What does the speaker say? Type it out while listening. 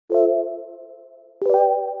Hey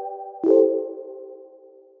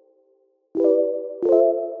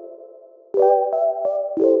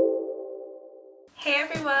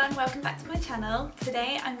everyone, welcome back to my channel.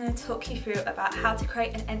 Today I'm going to talk you through about how to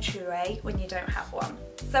create an entryway when you don't have one.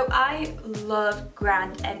 So I love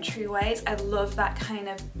grand entryways. I love that kind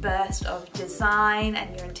of burst of design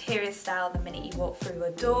and your interior style the minute you walk through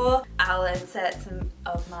a door. I'll insert some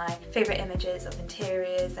of my favourite images of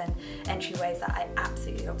interiors and entryways that I'm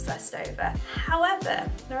absolutely obsessed over. However,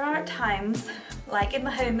 there are times, like in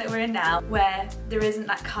the home that we're in now, where there isn't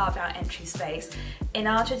that carved out entry space. In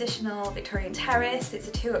our traditional Victorian terrace, it's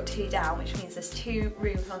a 2 up, 2 down, which means there's 2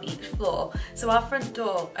 rooms on each floor. So our front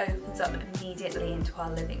door opens up immediately into our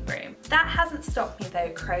living room. That hasn't stopped me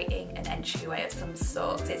though creating an entryway of some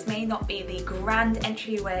sort. It may not be the grand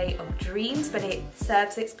entryway of dreams, but it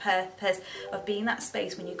serves its purpose of being that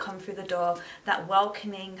space when you come through the door, that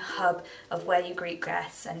welcoming hub of where you greet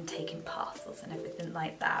guests and taking parcels and everything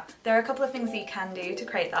like that. There are a couple of things that you can do to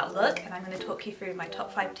create that look, and I'm going to talk you through my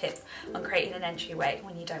top 5 tips on creating an entryway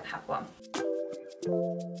when you don't have one.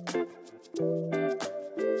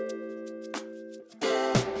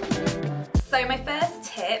 So my first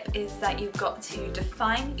tip is that you've got to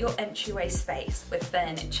define your entryway space with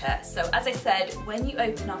furniture. So as I said, when you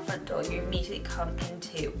open our front door, you immediately come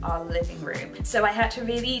into our living room. So I had to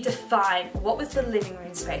really define what was the living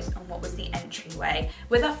room space and what was the entryway.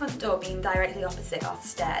 With our front door being directly opposite our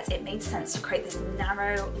stairs, it made sense to create this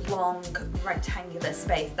narrow, long, rectangular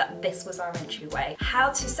space that this was our entryway. How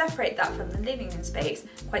to separate that from the living room space?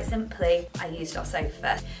 Quite simply, I used our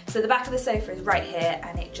sofa. So the back of the sofa is right here,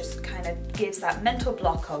 and it just kind of gives that mental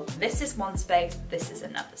block of this is one space, this is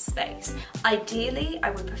another space. Ideally, I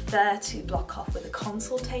would prefer to block off with a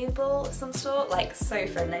console table of some sort, like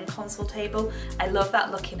sofa and then console table. I love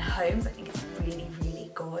that look in homes. I think it's really,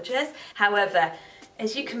 really gorgeous. However,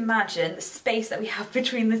 as you can imagine, the space that we have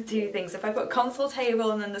between the two things, if I put console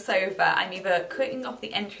table and then the sofa, I'm either cutting off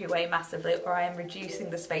the entryway massively or I am reducing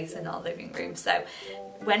the space in our living room. So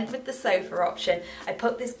went with the sofa option. I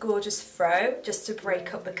put this gorgeous throw just to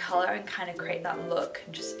break up the colour and kind of create that look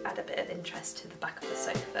and just add a bit of interest to the back of the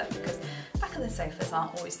sofa, because the back of the sofas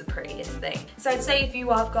aren't always the prettiest thing. So I'd say if you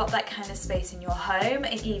have got that kind of space in your home,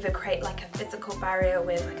 either create like a physical barrier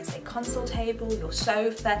with, like I say, console table, your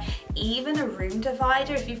sofa, even a room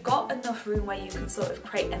divider. If you've got enough room where you can sort of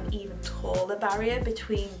create an even taller barrier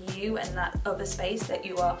between you and that other space that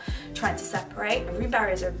you are trying to separate. Room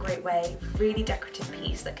barriers are a great way, really decorative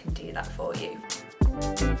piece that can do that for you.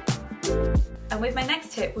 And with my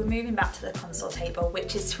next tip, we're moving back to the console table,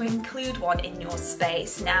 which is to include one in your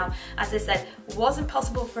space. Now, as I said, it wasn't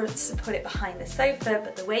possible for us to put it behind the sofa,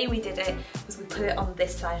 but the way we did it was we put it on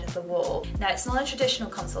this side of the wall. Now, it's not a traditional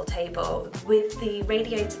console table. With the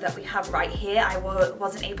radiator that we have right here, I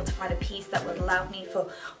wasn't able to find a piece that would allow me for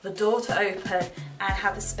the door to open and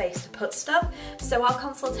have a space to put stuff. So our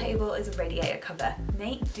console table is a radiator cover.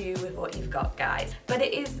 Make do with what you've got, guys. But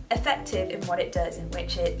it is effective in what it does, in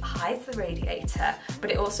which it hides the radiator,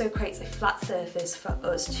 but it also creates a flat surface for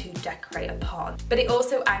us to decorate upon. But it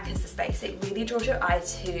also anchors the space. It really draws your eye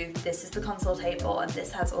to, this is the console table and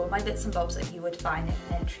this has all my bits and bobs that you would find in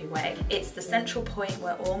an entryway. It's the central point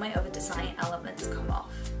where all my other design elements come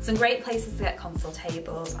off. Some great places to get console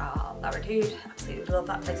tables are La Redoute, absolutely love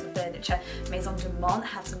that place of furniture. Maison du Monde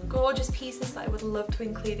have some gorgeous pieces that I would love to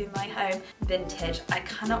include in my home. Vintage, I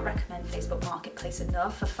cannot recommend Facebook Marketplace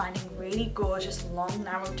enough for finding really gorgeous long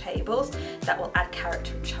narrow tables that will add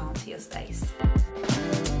character and charm to your space.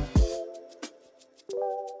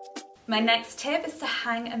 My next tip is to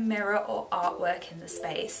hang a mirror or artwork in the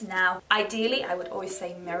space. Now, ideally, I would always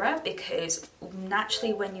say mirror, because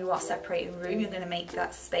naturally when you are separating room, you're going to make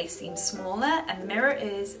that space seem smaller. A mirror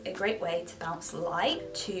is a great way to bounce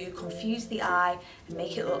light, to confuse the eye and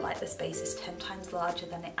make it look like the space is 10 times larger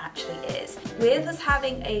than it actually is. With us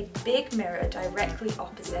having a big mirror directly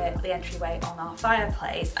opposite the entryway on our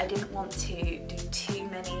fireplace, I didn't want to do too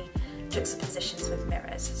many juxtapositions with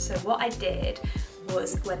mirrors. So what I did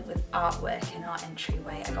went with artwork in our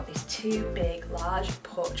entryway. I got these 2 big, large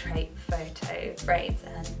portrait photo frames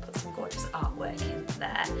and put some gorgeous artwork in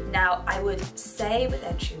there. Now, I would say with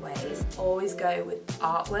entryways, always go with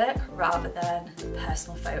artwork rather than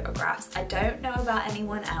personal photographs. I don't know about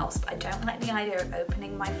anyone else, but I don't like the idea of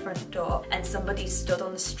opening my front door and somebody stood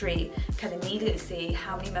on the street can immediately see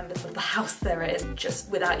how many members of the house there is just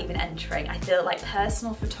without even entering. I feel like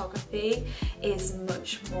personal photography is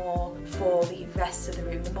much more for the rest of the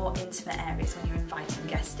room, the more intimate areas when you're inviting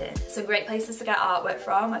guests in. Some great places to get artwork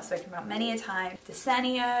from, I've spoken about many a time: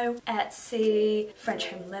 Desenio, Etsy, French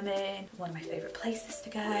Home Living, one of my favourite places to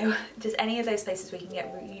go. Just any of those places where you can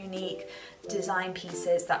get really unique design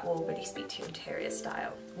pieces that will really speak to your interior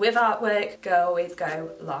style. With artwork, always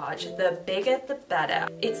go large. The bigger the better.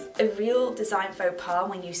 It's a real design faux pas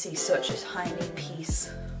when you see such a tiny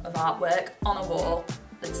piece of artwork on a wall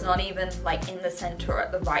that's not even like in the center or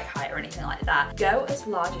at the right height or anything like that. Go as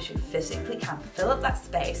large as you physically can. Fill up that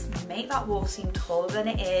space, make that wall seem taller than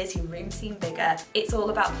it is, your room seem bigger. It's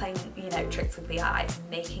all about playing, you know, tricks with the eyes,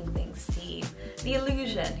 making things seem, the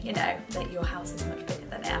illusion, you know, that your house is much bigger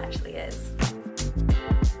than it actually is.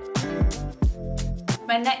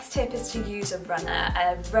 My next tip is to use a runner.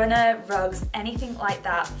 Rugs, anything like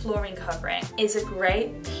that, flooring covering is a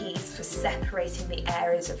great piece for separating the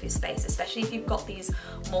areas of your space, especially if you've got these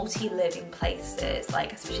multi-living places,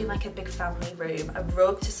 like especially like a big family room. A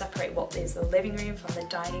rug to separate what is the living room from the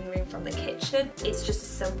dining room from the kitchen. It's just a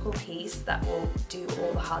simple piece that will do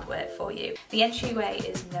all the hard work for you. The entryway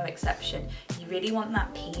is no exception. You really want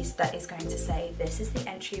that piece that is going to say, this is the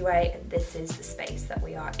entryway and this is the space that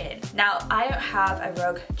we are in. Now, I don't have a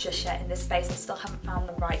rug just yet in this space. I still haven't found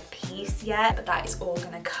the right piece yet, but that is all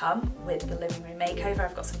going to come with the living room makeover.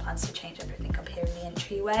 I've got some plans to change everything up here in the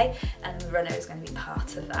entryway, and the runner is going to be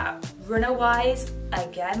part of that. Runner wise,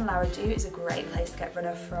 again, Lara Do is a great place to get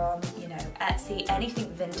runner from. You know, Etsy, anything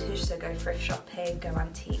vintage, so go thrift shopping, go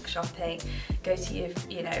antique shopping, go to your,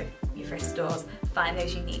 you know, your thrift stores, find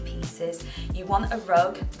those unique pieces. You want a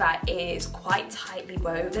rug that is quite tightly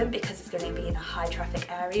woven because it's going to be in a high traffic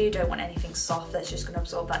area. You don't want anything soft that's just going to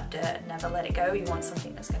absorb that dirt and never let it go. You want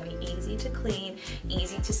something that's going to be easy to clean,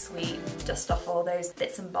 easy to sweep, dust off all those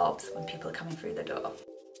bits and bobs when people are coming through the door.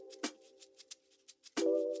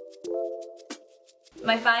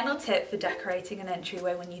 My final tip for decorating an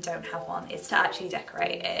entryway when you don't have one is to actually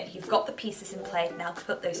decorate it. You've got the pieces in place, now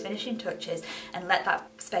put those finishing touches and let that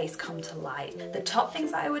space come to light. The top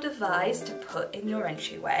things I would advise to put in your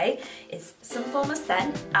entryway is some form of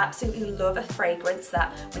scent. Absolutely love a fragrance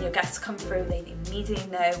that when your guests come through, they immediately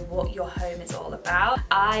know what your home is all about.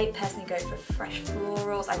 I personally go for fresh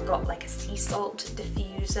florals. I've got like a sea salt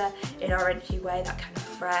diffuser in our entryway. That kind of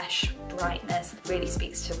fresh brightness really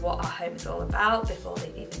speaks to what our home is all about before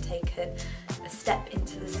they've even taken a step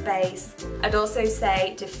into the space. I'd also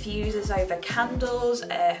say diffusers over candles.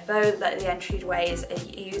 Though that the entryway is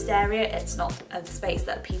a used area, it's not a space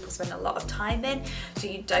that people spend a lot of time in, so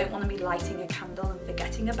you don't want to be lighting a candle and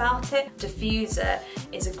forgetting about it. Diffuser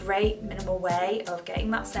is a great minimal way of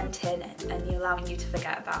getting that scent in and allowing you to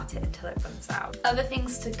forget about it until it runs out. Other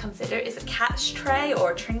things to consider is a catch tray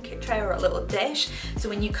or a trinket tray or a little dish, so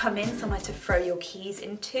when you come in, somewhere to throw your keys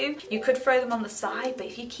into. You could throw them on the side, but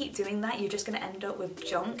if you keep doing that, you're just going to end up with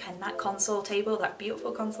junk, and that console table, that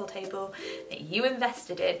beautiful console table that you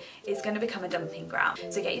invested in, is going to become a dumping ground.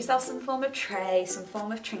 So get yourself some form of tray, some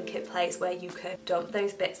form of trinket place where you could dump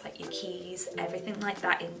those bits like your keys, everything like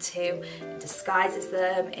that into. It disguises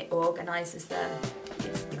them, it organises them.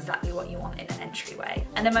 It's exactly what you want in an entryway.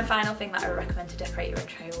 And then my final thing that I recommend to decorate your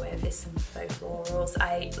entryway with is some faux florals.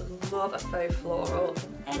 I love a faux floral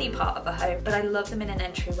in any part of a home, but I love them in an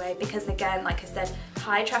entryway because, again, like I said,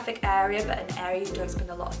 high traffic area, but an area you don't spend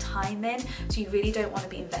a lot of time in, so you really don't want to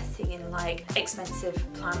be investing in like expensive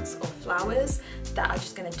plants or flowers that are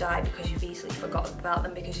just going to die because you've easily forgotten about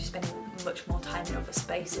them because you're spending much more time in other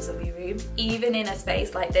spaces of your room. Even in a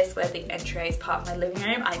space like this where the entryway is part of my living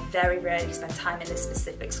room, I very rarely spend time in this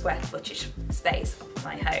specific square footage space of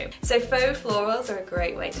my home. So faux florals are a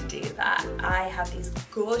great way to do that. I have these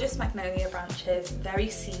gorgeous magnolia branches, very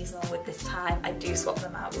seasonal with this time. I do swap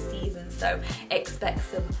them out with seasons, so expect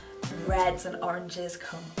some reds and oranges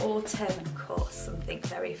come autumn, and of course something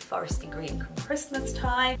very foresty green come Christmas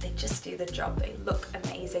time. They just do the job. They look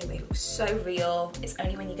amazing. They look so real. It's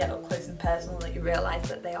only when you get up close and personal that you realise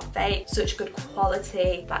that they are fake. Such good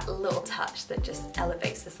quality, that little touch that just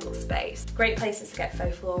elevates this little space. Great places to get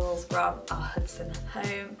faux florals from are Hudson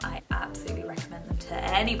Home. I absolutely recommend them to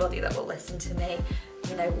anybody that will listen to me.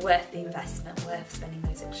 You know, worth the investment, worth spending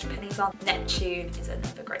those extra pennies on. Neptune is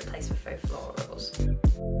another great place for faux florals.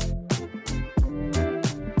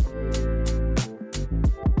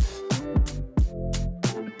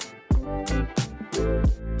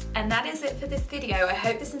 And that is it for this video. I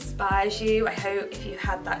hope this inspires you. I hope if you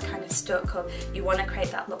had that kind of stuck or you want to create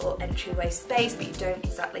that little entryway space but you don't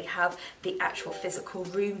exactly have the actual physical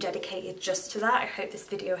room dedicated just to that, I hope this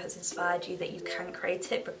video has inspired you that you can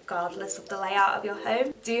create it regardless of the layout of your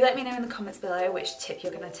home. Do let me know in the comments below which tip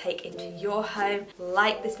you're going to take into your home.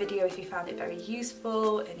 Like this video if you found it very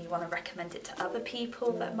useful and you want to recommend it to other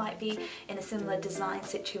people that might be in a similar design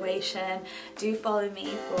situation. Do follow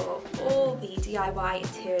me for all the DIY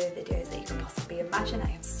interior videos that you can possibly imagine. I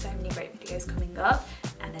have so many great videos coming up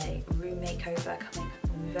and a room makeover coming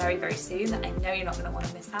very, very soon that I know you're not going to want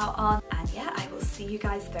to miss out on. And yeah, I will see you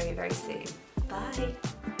guys very, very soon.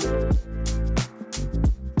 Bye!